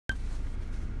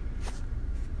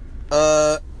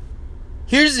Uh,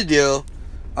 Here's the deal.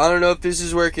 I don't know if this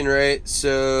is working right,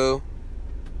 so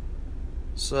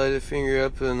slide the finger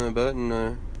up on the button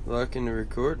to lock into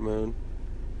record mode.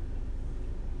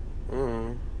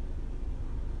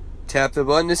 Tap the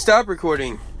button to stop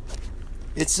recording.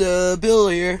 It's Bill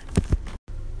here.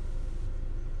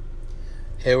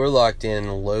 Hey, we're locked in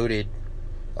and loaded.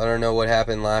 I don't know what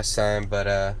happened last time, but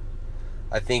I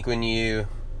think if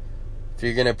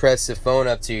you're gonna press the phone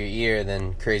up to your ear,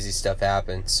 then crazy stuff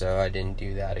happens, so I didn't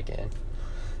do that again.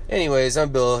 Anyways,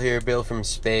 I'm Bill here, Bill from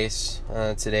space.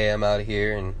 Today I'm out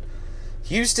here in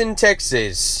Houston,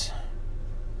 Texas.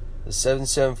 The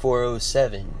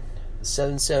 77407. The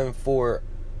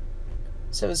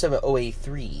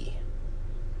 77083.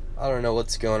 I don't know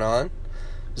what's going on.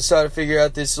 Just thought to figure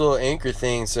out this little anchor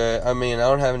thing. So, I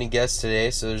don't have any guests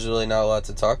today, so there's really not a lot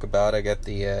to talk about. I got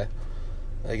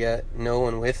no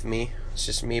one with me. It's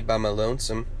just me by my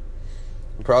lonesome.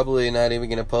 I'm probably not even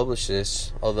going to publish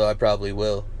this, although I probably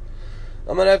will.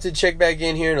 I'm going to have to check back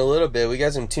in here in a little bit. We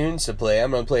got some tunes to play.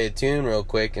 I'm going to play a tune real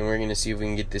quick, and we're going to see if we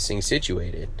can get this thing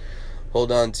situated.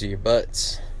 Hold on to your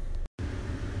butts.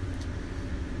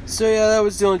 So yeah, that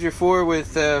was Dillinger 4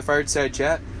 with Fireside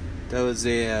Chat. That was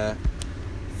a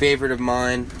favorite of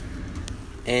mine,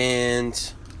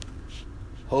 and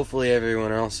hopefully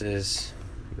everyone else's.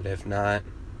 But if not,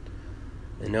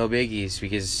 then no biggies,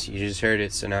 because you just heard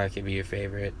it, so now it can be your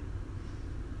favorite.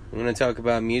 I'm going to talk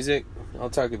about music. I'll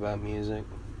talk about music.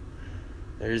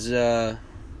 There's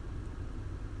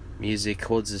music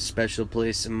holds a special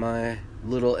place in my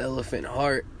little elephant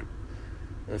heart.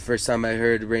 The first time I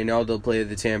heard Reynaldo play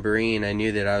the tambourine, I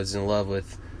knew that I was in love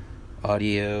with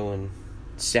audio and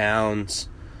sounds.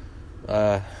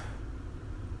 But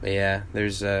yeah,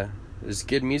 there's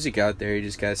good music out there. You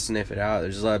just gotta sniff it out.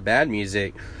 There's a lot of bad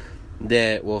music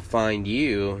that will find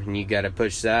you, and you gotta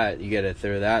push that. You gotta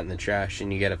throw that in the trash,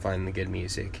 and you gotta find the good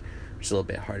music. It's a little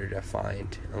bit harder to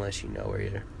find unless you know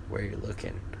where you're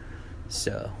looking.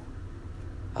 So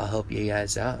I'll help you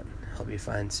guys out. Help you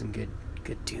find some good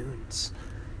tunes.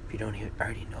 If you don't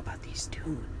already know about these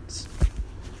tunes,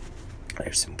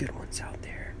 there's some good ones out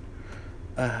there.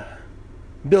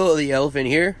 Bill the Elephant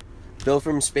here. Bill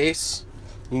from space.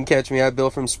 You can catch me at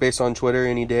Bill from space on Twitter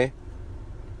any day.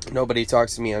 Nobody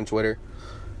talks to me on Twitter.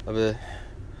 I have a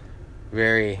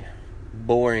very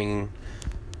boring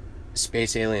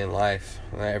space alien life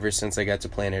ever since I got to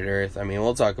planet Earth.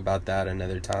 We'll talk about that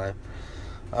another time.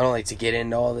 I don't like to get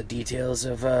into all the details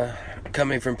of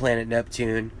coming from planet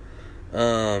Neptune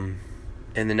in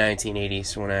the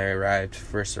 1980s when I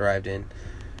first arrived in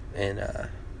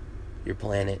your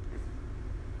planet.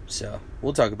 So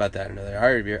we'll talk about that another.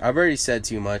 I've already said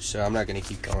too much, so I'm not going to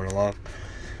keep going along.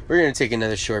 We're going to take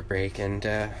another short break, and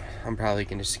I'm probably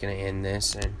just going to end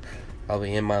this and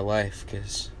probably end my life,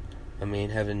 because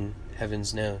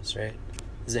heavens knows, right?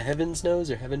 Is it heavens knows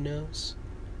or heaven knows?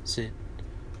 Is it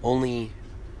only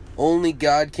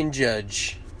God can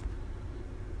judge,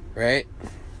 right?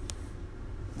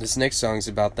 This next song's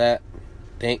about that.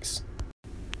 Thanks.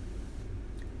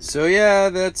 So yeah,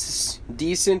 that's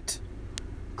Decent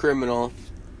Criminal.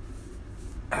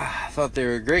 I thought they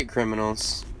were great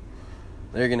criminals.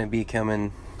 They're gonna be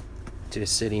coming to a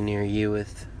city near you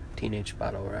with Teenage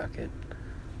Bottle Rocket.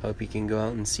 Hope you can go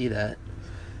out and see that.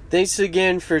 Thanks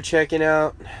again for checking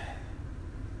out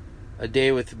A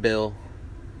Day with Bill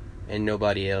and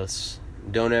nobody else.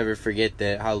 Don't ever forget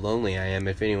that how lonely I am.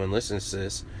 If anyone listens to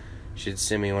this, you should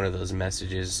send me one of those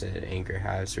messages that Anchor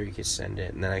has where you can send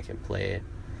it, and then I can play it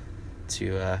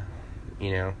to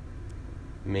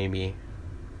maybe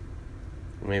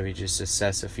just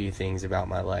assess a few things about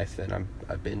my life that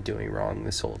I've been doing wrong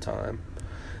this whole time.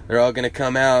 They're all gonna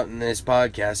come out in this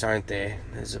podcast, aren't they?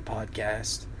 This is a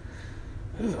podcast.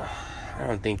 I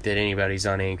don't think that anybody's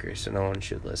on Anchor, so no one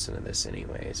should listen to this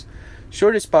anyways.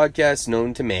 Shortest podcast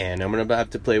known to man. I'm gonna have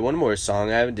to play one more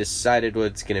song. I haven't decided what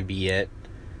it's gonna be yet.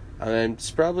 It's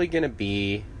probably gonna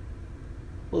be...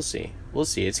 We'll see.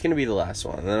 It's gonna be the last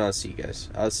one. And then I'll see you guys.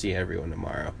 I'll see everyone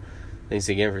tomorrow. Thanks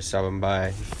again for stopping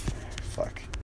by. Fuck.